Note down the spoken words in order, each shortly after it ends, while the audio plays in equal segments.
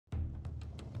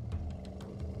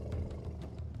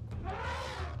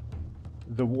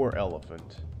The war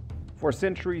elephant. For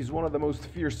centuries, one of the most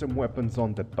fearsome weapons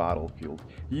on the battlefield,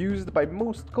 used by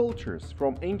most cultures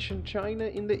from ancient China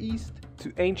in the east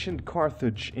to ancient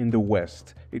Carthage in the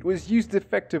west. It was used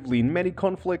effectively in many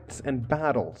conflicts and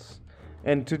battles.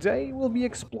 And today we'll be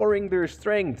exploring their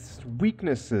strengths,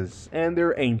 weaknesses, and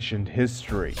their ancient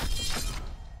history.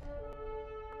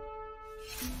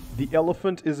 The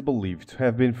elephant is believed to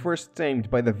have been first tamed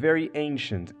by the very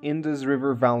ancient Indus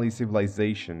River Valley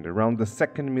civilization around the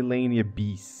 2nd millennia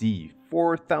BC,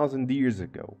 4,000 years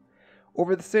ago.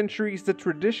 Over the centuries, the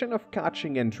tradition of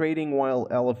catching and trading wild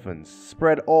elephants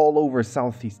spread all over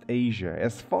Southeast Asia,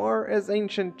 as far as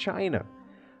ancient China.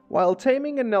 While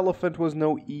taming an elephant was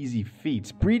no easy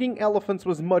feat, breeding elephants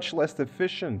was much less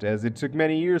efficient, as it took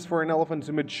many years for an elephant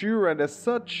to mature, and as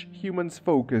such, humans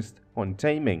focused on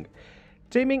taming.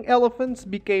 Taming elephants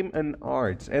became an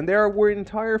art, and there were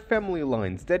entire family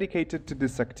lines dedicated to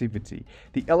this activity.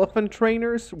 The elephant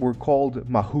trainers were called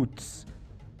mahouts.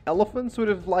 Elephants would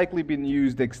have likely been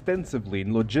used extensively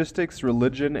in logistics,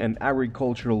 religion, and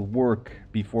agricultural work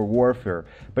before warfare,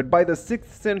 but by the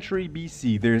 6th century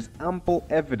BC there's ample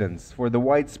evidence for the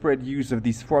widespread use of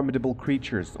these formidable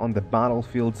creatures on the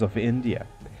battlefields of India.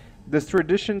 This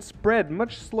tradition spread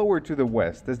much slower to the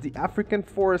west, as the African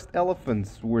forest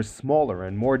elephants were smaller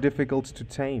and more difficult to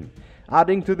tame.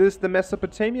 Adding to this, the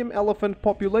Mesopotamian elephant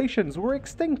populations were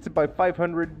extinct by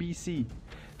 500 BC.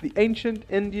 The ancient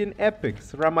Indian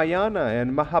epics Ramayana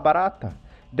and Mahabharata,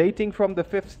 dating from the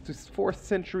 5th to 4th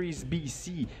centuries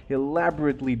BC,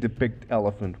 elaborately depict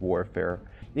elephant warfare.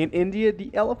 In India,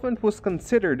 the elephant was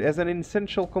considered as an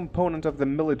essential component of the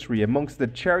military amongst the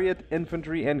chariot,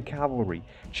 infantry, and cavalry.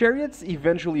 Chariots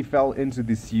eventually fell into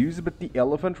disuse, but the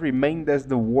elephant remained as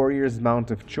the warrior's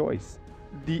mount of choice.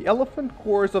 The elephant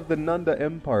corps of the Nanda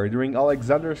Empire during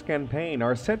Alexander's campaign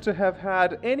are said to have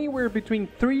had anywhere between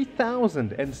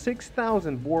 3,000 and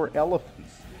 6,000 war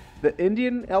elephants. The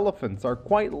Indian elephants are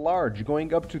quite large,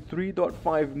 going up to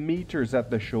 3.5 meters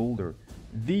at the shoulder.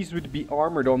 These would be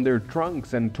armored on their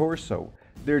trunks and torso,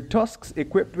 their tusks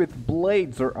equipped with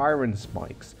blades or iron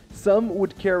spikes. Some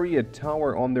would carry a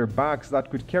tower on their backs that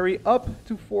could carry up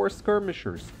to 4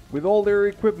 skirmishers. With all their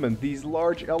equipment, these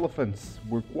large elephants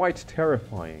were quite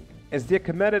terrifying. As the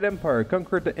Achaemenid Empire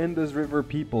conquered the Indus River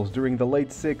peoples during the late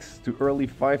 6th to early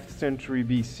 5th century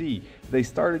BC, they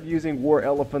started using war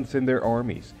elephants in their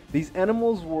armies. These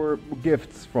animals were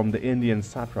gifts from the Indian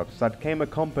satraps that came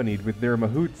accompanied with their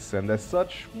mahouts, and as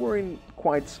such were in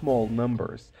quite small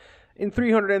numbers. In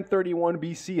 331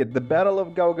 BC, at the Battle of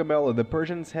Gaugamela, the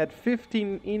Persians had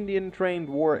 15 Indian-trained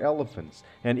war elephants,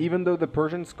 and even though the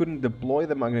Persians couldn't deploy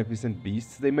the magnificent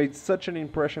beasts, they made such an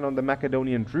impression on the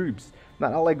Macedonian troops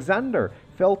that Alexander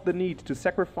felt the need to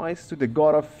sacrifice to the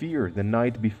god of fear the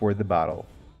night before the battle.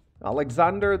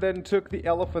 Alexander then took the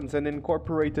elephants and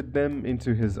incorporated them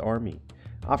into his army.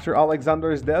 After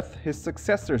Alexander's death, his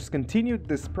successors continued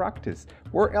this practice.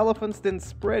 War elephants then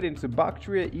spread into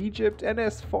Bactria, Egypt, and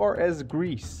as far as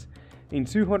Greece. In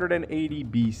 280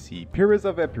 BC, Pyrrhus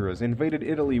of Epirus invaded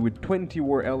Italy with 20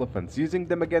 war elephants, using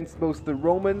them against both the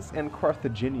Romans and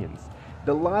Carthaginians.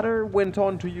 The latter went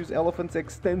on to use elephants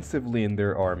extensively in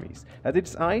their armies. At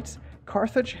its height,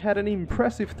 Carthage had an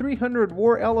impressive 300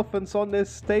 war elephants on their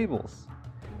stables.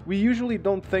 We usually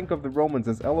don't think of the Romans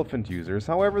as elephant users,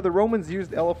 however the Romans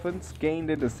used elephants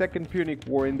gained in the Second Punic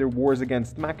War in their wars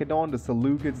against Macedon, the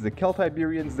Seleucids, the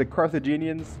Celtiberians, the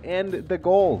Carthaginians, and the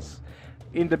Gauls.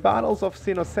 In the battles of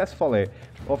Cynoscephalae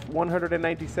of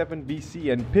 197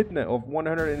 BC and Pydna of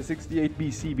 168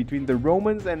 BC between the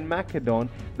Romans and Macedon,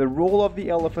 the role of the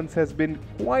elephants has been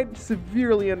quite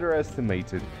severely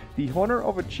underestimated. The honor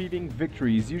of achieving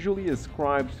victory is usually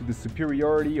ascribed to the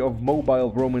superiority of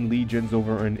mobile Roman legions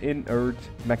over an inert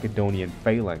Macedonian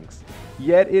phalanx.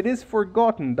 Yet it is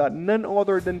forgotten that none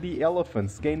other than the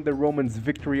elephants gained the Romans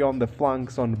victory on the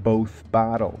flanks on both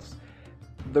battles.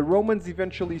 The Romans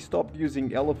eventually stopped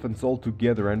using elephants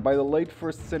altogether, and by the late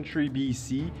 1st century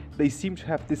BC, they seem to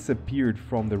have disappeared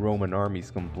from the Roman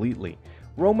armies completely.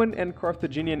 Roman and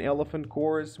Carthaginian elephant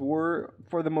corps were,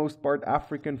 for the most part,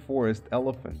 African forest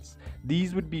elephants.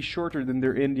 These would be shorter than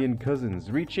their Indian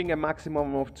cousins, reaching a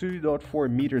maximum of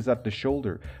 2.4 meters at the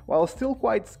shoulder. While still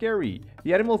quite scary,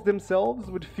 the animals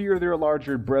themselves would fear their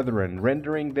larger brethren,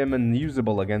 rendering them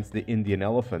unusable against the Indian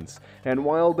elephants. And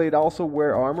while they'd also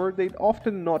wear armor, they'd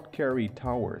often not carry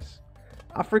towers.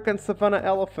 African savanna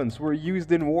elephants were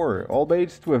used in war,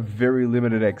 albeit to a very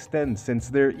limited extent, since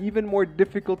they're even more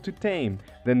difficult to tame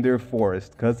than their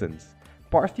forest cousins.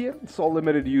 Parthia saw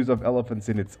limited use of elephants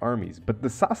in its armies, but the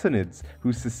Sassanids,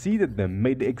 who succeeded them,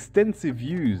 made extensive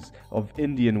use of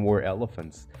Indian war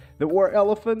elephants. The war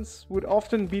elephants would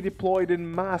often be deployed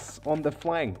in mass on the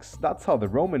flanks. That's how the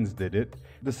Romans did it.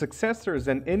 The successors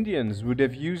and Indians would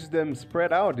have used them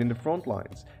spread out in the front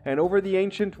lines. And over the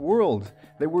ancient world,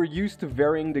 they were used to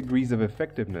varying degrees of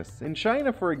effectiveness. In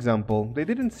China, for example, they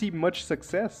didn't see much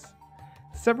success.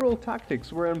 Several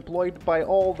tactics were employed by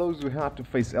all those who had to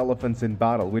face elephants in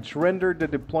battle, which rendered the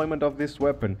deployment of this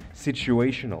weapon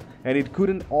situational, and it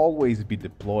couldn't always be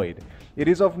deployed. It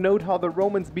is of note how the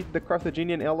Romans beat the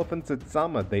Carthaginian elephants at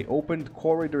Zama. They opened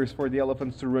corridors for the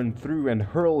elephants to run through and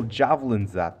hurl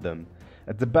javelins at them.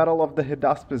 At the Battle of the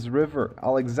Hydaspes River,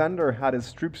 Alexander had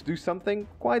his troops do something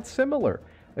quite similar.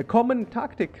 A common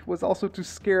tactic was also to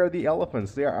scare the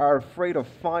elephants. They are afraid of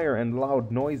fire and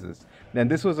loud noises, and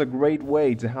this was a great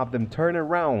way to have them turn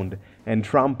around and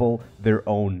trample their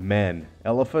own men.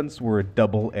 Elephants were a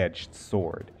double-edged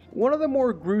sword. One of the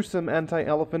more gruesome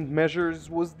anti-elephant measures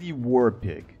was the war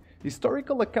pig.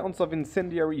 Historical accounts of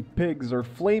incendiary pigs or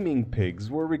flaming pigs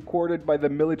were recorded by the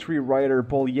military writer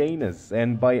Polyaenus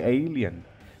and by Aelian.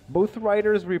 Both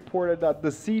writers reported that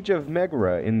the siege of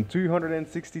Megara in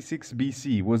 266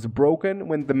 BC was broken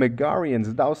when the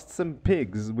Megarians doused some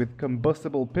pigs with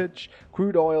combustible pitch,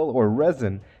 crude oil, or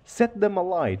resin, set them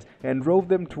alight, and drove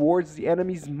them towards the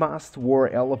enemy's massed war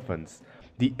elephants.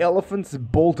 The elephants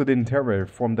bolted in terror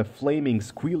from the flaming,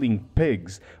 squealing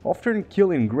pigs, often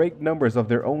killing great numbers of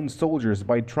their own soldiers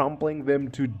by trampling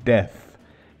them to death.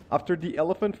 After the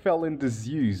elephant fell in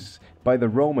disuse by the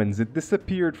Romans, it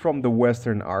disappeared from the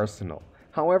Western arsenal.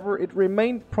 However, it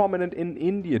remained prominent in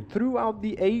India throughout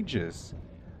the ages.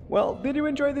 Well, did you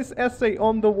enjoy this essay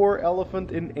on the war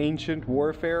elephant in ancient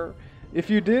warfare? If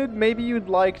you did, maybe you'd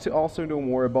like to also know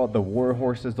more about the war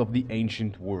horses of the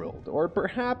ancient world, or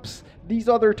perhaps these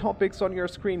other topics on your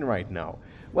screen right now.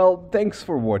 Well, thanks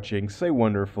for watching. Stay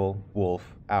wonderful. Wolf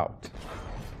out.